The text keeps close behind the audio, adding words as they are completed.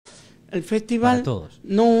El festival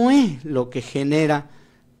no es lo que genera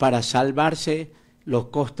para salvarse los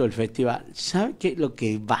costos del festival. ¿Sabe qué? Lo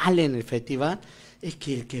que vale en el festival es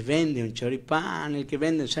que el que vende un choripán, el que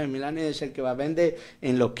vende un milanesa, el que va a vender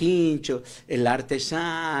en los quinchos, el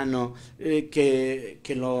artesano, que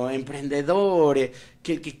los emprendedores,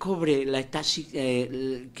 que el que cobre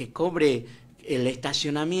que cobre el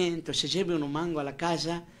estacionamiento, se lleve unos mangos a la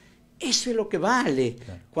casa. Eso es lo que vale.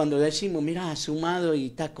 Claro. Cuando decimos, mira, ha sumado y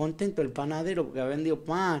está contento el panadero porque ha vendido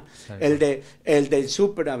pan, claro. El del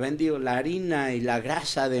súper ha vendido la harina y la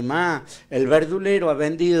grasa además, el verdulero ha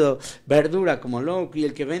vendido verdura como loco y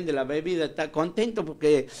el que vende la bebida está contento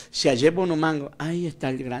porque se lleva unos mangos. Ahí está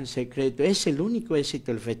el gran secreto, es el único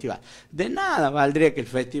éxito del festival. De nada valdría que el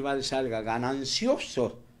festival salga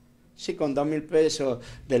ganancioso. Sí, con 2.000 pesos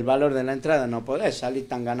del valor de la entrada no podés salir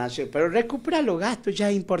tan ganancioso, pero recuperar los gastos ya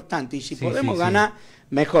es importante, y si podemos ganar,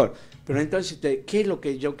 mejor. Pero entonces, ¿qué es lo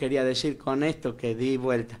que yo quería decir con esto que di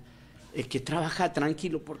vuelta? Es que trabaja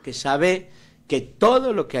tranquilo porque sabe que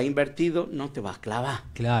todo lo que ha invertido no te va a clavar.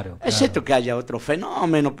 Claro. Excepto que haya otro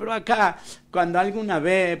fenómeno, pero acá, cuando alguna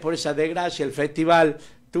vez, por esa desgracia, el festival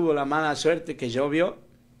tuvo la mala suerte que llovió,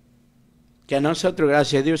 que a nosotros,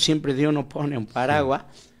 gracias a Dios, siempre Dios nos pone un paraguas,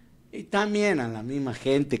 y también a la misma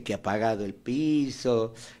gente que ha pagado el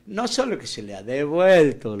piso, no solo que se le ha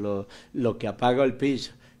devuelto lo que ha pagado el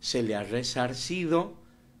piso, se le ha resarcido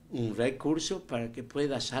un recurso para que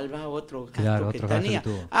pueda salvar otro gasto que tenía.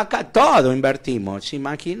 Acá todo invertimos. ¿Se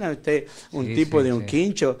imagina usted un tipo de un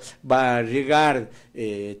quincho va a llegar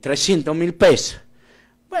 300.000 pesos?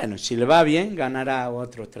 Bueno, si le va bien, ganará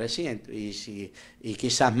otros 300 y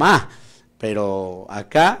quizás más, pero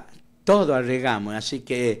acá todo arriesgamos, así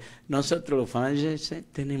que nosotros los familiares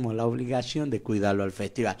tenemos la obligación de cuidarlo al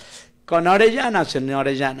festival. Con Orellana, señor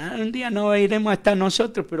Orellana, un día no iremos a estar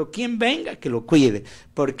nosotros, pero quien venga que lo cuide,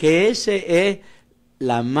 porque ese es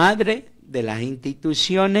la madre de las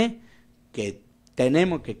instituciones que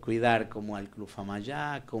tenemos que cuidar, como al Club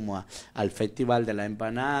Famayá, como al Festival de la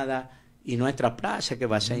Empanada, y nuestra plaza que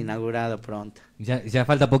va a ser inaugurada pronto. Ya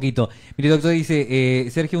falta poquito. Mire, doctor, dice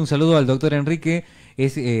Sergio, un saludo al doctor Enrique.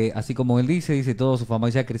 Es así como él dice, todo su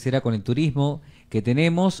Famayá crecerá con el turismo que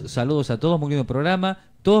tenemos. Saludos a todos, muy lindo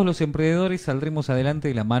programa. Todos los emprendedores saldremos adelante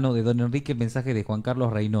de la mano de don Enrique, el mensaje de Juan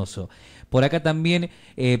Carlos Reynoso. Por acá también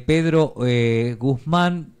Pedro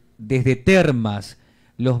Guzmán desde Termas.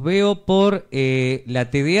 Los veo por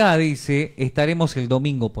la TDA, dice, estaremos el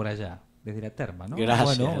domingo por allá. Desde la Terma, ¿no?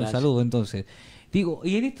 Gracias. Bueno, un saludo entonces. Digo,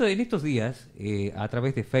 y en estos días, a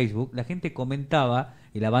través de Facebook, la gente comentaba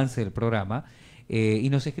el avance del programa y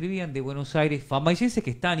nos escribían de Buenos Aires, famayenses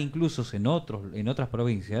que están incluso en otras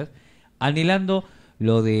provincias, anhelando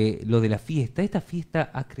lo de la fiesta. Esta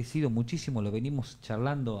fiesta ha crecido muchísimo, lo venimos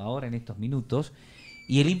charlando ahora en estos minutos,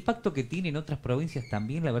 y el impacto que tiene en otras provincias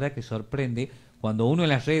también, la verdad que sorprende, cuando uno en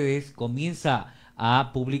las redes comienza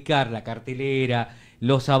a publicar la cartelera,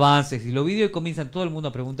 los avances y los vídeos, y comienzan todo el mundo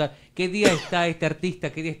a preguntar qué día está este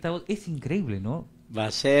artista, qué día está... Es increíble, ¿no? Va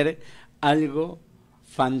a ser algo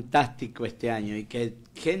fantástico este año, y que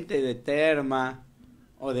gente de Terma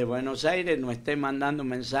o de Buenos Aires nos esté mandando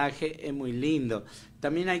mensajes es muy lindo.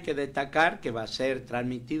 También hay que destacar que va a ser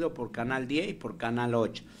transmitido por Canal 10 y por Canal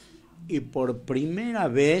 8. Y por primera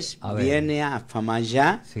vez viene a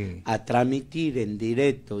Famayá a transmitir en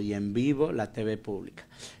directo y en vivo la TV pública.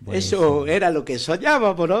 Buenísimo. Eso era lo que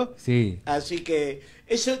soñábamos, ¿no? Sí. Así que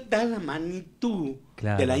eso da la magnitud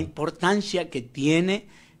de la importancia que tiene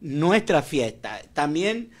nuestra fiesta.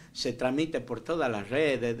 También se transmite por todas las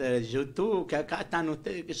redes, de YouTube, que acá están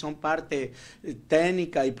ustedes que son parte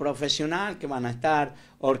técnica y profesional, que van a estar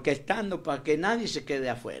orquestando para que nadie se quede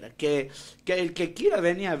afuera, que el que quiera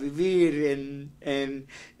venir a vivir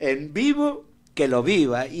en vivo, que lo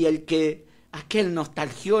viva, y aquel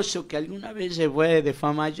nostalgioso que alguna vez se fue de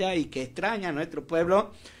Famayá y que extraña a nuestro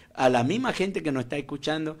pueblo, a la misma gente que nos está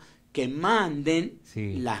escuchando, que manden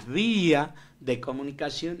las vías de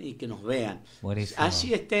comunicación y que nos vean. Buenísimo.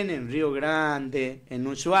 Así estén en Río Grande, en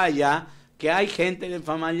Ushuaia, que hay gente de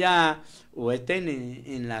Famayá, o estén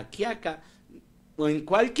en La Quiaca, o en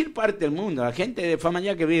cualquier parte del mundo. La gente de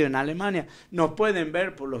Famayá que vive en Alemania nos pueden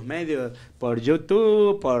ver por los medios, por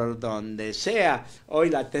YouTube, por donde sea.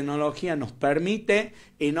 Hoy la tecnología nos permite,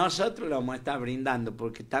 y nosotros lo vamos a estar brindando,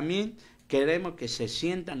 porque también queremos que se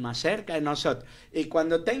sientan más cerca de nosotros. Y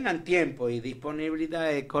cuando tengan tiempo y disponibilidad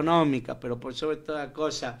económica, pero por sobre toda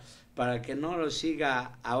cosa, para que no lo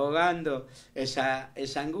siga ahogando esa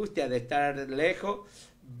angustia de estar lejos,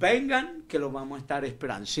 vengan, que los vamos a estar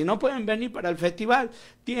esperando. Si no pueden venir para el festival,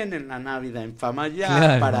 tienen la Navidad en Famayá,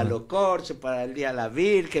 Claro. para los corsos, para el Día de la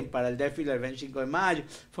Virgen, para el desfile del 25 de mayo.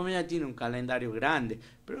 Famayá tiene un calendario grande,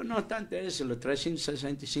 pero no obstante eso, los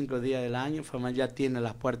 365 días del año, Famayá tiene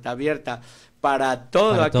las puertas abiertas para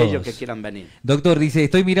todos aquellos que quieran venir. Doctor, dice,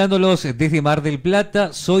 estoy mirándolos desde Mar del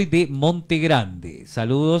Plata, soy de Monte Grande.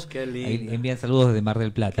 Saludos. Qué lindo. Ahí envían saludos desde Mar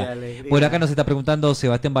del Plata. Qué alegría. Bueno, acá nos está preguntando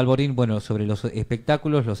Sebastián Balborín, bueno, sobre los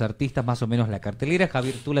espectáculos, los artistas, más o menos la cartelera.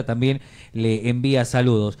 Javier Tula también le envía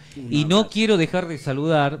saludos. Y no quiero dejar de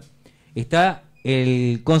saludar, está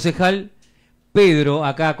el concejal Pedro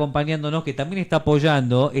acá acompañándonos, que también está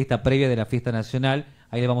apoyando esta previa de la Fiesta Nacional.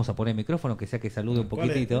 Ahí le vamos a poner el micrófono, que sea que salude un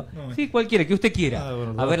poquitito. No, sí, cualquiera, que usted quiera.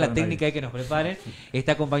 Bueno, a ver la técnica ahí que nos preparen.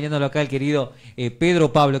 Está acompañándolo acá el querido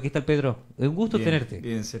Pedro Pablo. ¿Qué tal, Pedro? Un gusto bien, tenerte.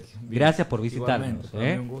 Bien, Sergio. Bien. Gracias por visitarnos.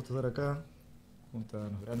 Igualmente, un gusto estar acá, junto a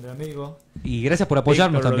los grandes amigos. Y gracias por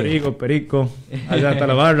apoyarnos Víctor, también. Rodrigo, Perico, allá está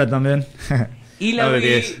la barra también. Y la No, vi,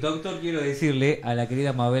 10. doctor, quiero decirle a la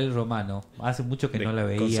querida Mabel Romano. Hace mucho que De no la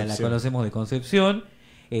veía, Concepción. la conocemos de Concepción.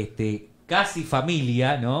 Casi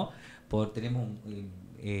familia, ¿no? Tenemos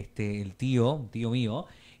el tío, un tío mío,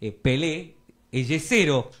 Pelé, el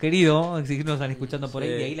yesero, querido, si nos están escuchando por ahí,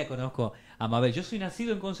 Sí. y ahí la conozco a Mabel. Yo soy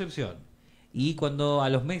nacido en Concepción. Y cuando a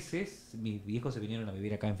los meses, mis viejos se vinieron a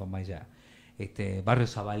vivir acá en Famayá, barrio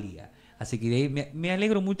Zabalía. Así que de ahí me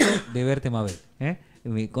alegro mucho de verte, Mabel.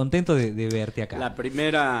 Contento de verte acá. La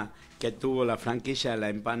primera que tuvo la franquicia de la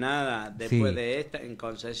empanada, después Sí. de esta, en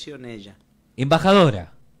concesión ella.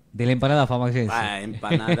 Embajadora de la empanada famayense.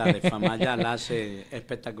 Empanada de Famayá la hace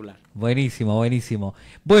espectacular. Buenísimo, buenísimo.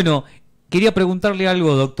 Bueno, quería preguntarle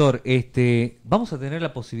algo, doctor. ¿Vamos a tener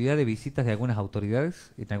la posibilidad de visitas de algunas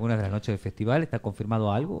autoridades en algunas de las noches del festival? ¿Está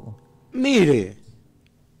confirmado algo? Mire,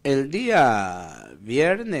 el día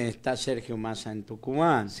viernes está Sergio Massa en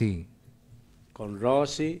Tucumán, Sí. con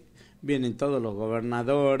Rossi, vienen todos los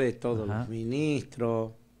gobernadores, todos Ajá. los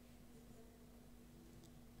ministros,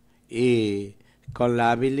 y con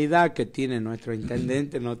la habilidad que tiene nuestro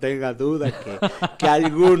intendente, no tenga duda que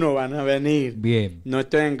algunos van a venir. Bien. No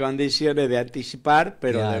estoy en condiciones de anticipar,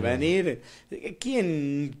 pero Claro. de venir.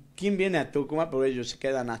 ¿Quién viene a Tucumán? Porque ellos se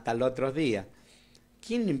quedan hasta el otro día.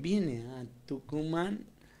 ¿Quién viene a Tucumán?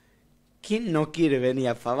 ¿Quién no quiere venir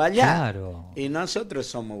a Fabayá? Claro. Y nosotros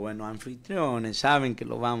somos buenos anfitriones, saben que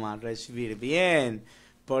lo vamos a recibir bien.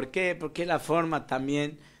 ¿Por qué? Porque es la forma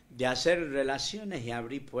también de hacer relaciones y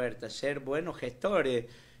abrir puertas, ser buenos gestores,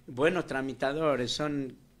 buenos tramitadores.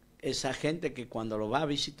 Son esa gente que cuando lo va a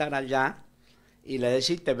visitar allá y le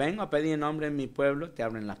decís, te vengo a pedir nombre en mi pueblo, te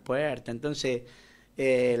abren las puertas. Entonces,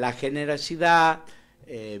 la generosidad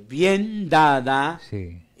bien dada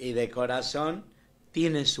Sí. y de corazón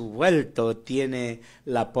tiene su vuelto, tiene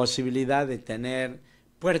la posibilidad de tener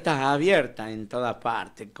puertas abiertas en todas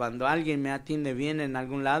partes. Cuando alguien me atiende bien en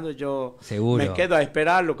algún lado, yo Seguro. me quedo a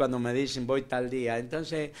esperarlo cuando me dicen voy tal día.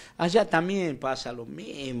 Entonces, allá también pasa lo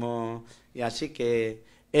mismo. Y así que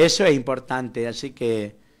eso es importante. Así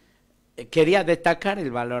que quería destacar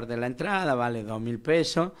el valor de la entrada, vale 2.000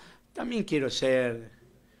 pesos. También quiero ser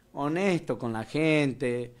honesto con la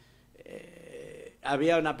gente.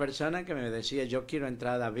 Había una persona que me decía, yo quiero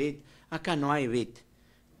entrada VIP. Acá no hay VIP.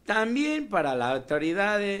 También para las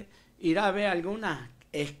autoridades irá a haber algunas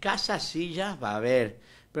escasas sillas, va a haber,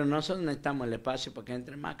 pero nosotros necesitamos el espacio para que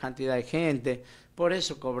entre más cantidad de gente, por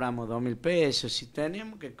eso cobramos 2.000 pesos. Si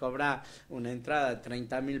tenemos que cobrar una entrada de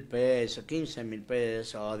 30.000 pesos, 15.000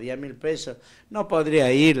 pesos o 10.000 pesos, no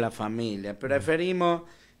podría ir la familia. Preferimos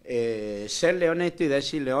serle honesto y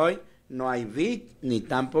decirle hoy, no hay VIP, ni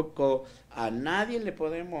tampoco a nadie le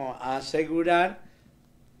podemos asegurar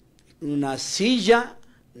una silla,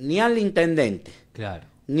 ni al intendente, Claro.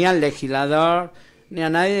 ni al legislador, ni a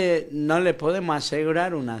nadie, no le podemos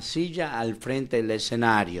asegurar una silla al frente del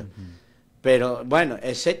escenario. Pero bueno,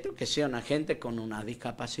 excepto que sea una gente con una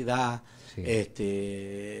discapacidad Sí.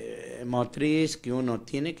 motriz que uno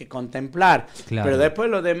tiene que contemplar. Claro. Pero después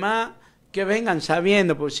los demás que vengan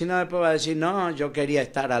sabiendo, porque si no después va a decir, no, yo quería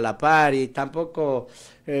estar a la par, y tampoco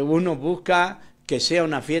uno busca que sea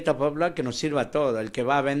una fiesta popular que nos sirva a todos. El que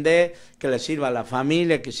va a vender, que le sirva a la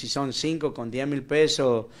familia, que si son 5 con 10.000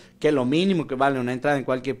 pesos, que es lo mínimo que vale una entrada en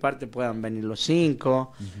cualquier parte, puedan venir los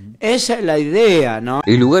 5. Esa es la idea, ¿no?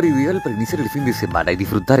 El lugar ideal para iniciar el fin de semana y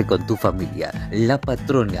disfrutar con tu familia. La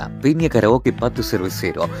Patrona, Peña Karaoke Patio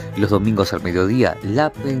Cervecero. Los domingos al mediodía,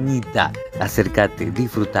 La Peñita. Acércate,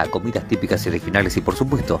 disfruta comidas típicas y originales y por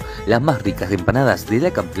supuesto, las más ricas de empanadas de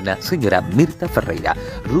la campeona señora Mirta Ferreira.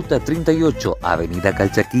 Ruta 38, Avenida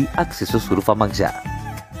Calchaquí, acceso sur Famayá.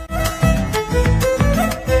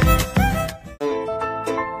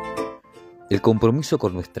 El compromiso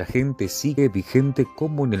con nuestra gente sigue vigente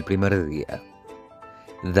como en el primer día.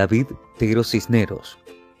 David Tegro Cisneros,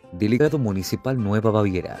 delegado municipal Nueva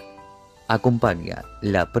Baviera, acompaña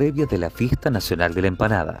la previa de la Fiesta Nacional de la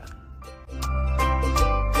Empanada.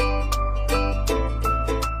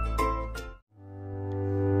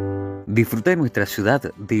 Disfruta de nuestra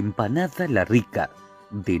ciudad de Empanada La Rica,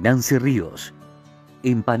 de Nancy Ríos.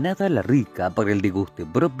 Empanada La Rica para el deguste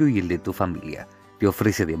propio y el de tu familia. Te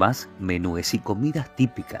ofrece además menúes y comidas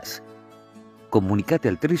típicas. Comunicate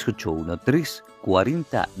al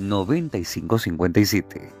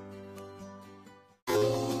 381-340-9557.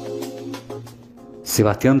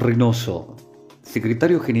 Sebastián Reynoso,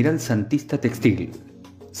 secretario general Santista Textil.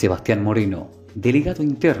 Sebastián Moreno, delegado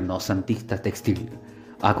interno Santista Textil.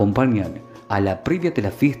 Acompañan a la previa de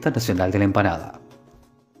la Fiesta Nacional de la Empanada.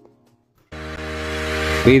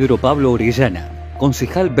 Pedro Pablo Orellana,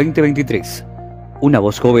 concejal 2023. Una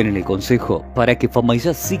voz joven en el Consejo para que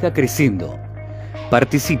Famaillá siga creciendo.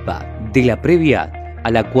 Participa de la previa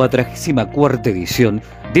a la 44ª edición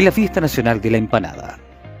de la Fiesta Nacional de la Empanada.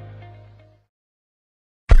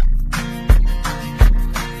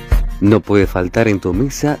 No puede faltar en tu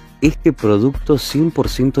mesa este producto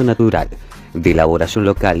 100% natural, de elaboración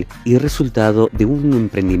local y resultado de un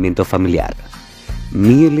emprendimiento familiar.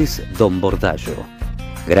 Mieles Don Bordallo.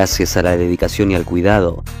 Gracias a la dedicación y al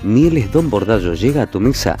cuidado, Mieles Don Bordallo llega a tu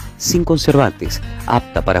mesa sin conservantes,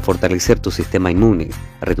 apta para fortalecer tu sistema inmune,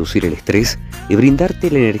 reducir el estrés y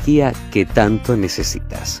brindarte la energía que tanto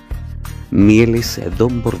necesitas. Mieles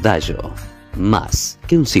Don Bordallo, más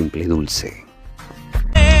que un simple dulce.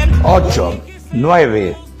 8,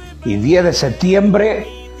 9 y 10 de septiembre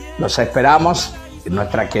los esperamos en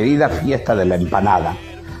nuestra querida Fiesta de la Empanada,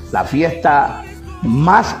 la fiesta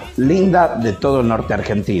más linda de todo el norte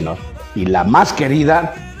argentino y la más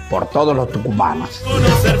querida por todos los tucumanos.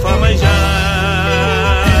 Conocer Famaillá.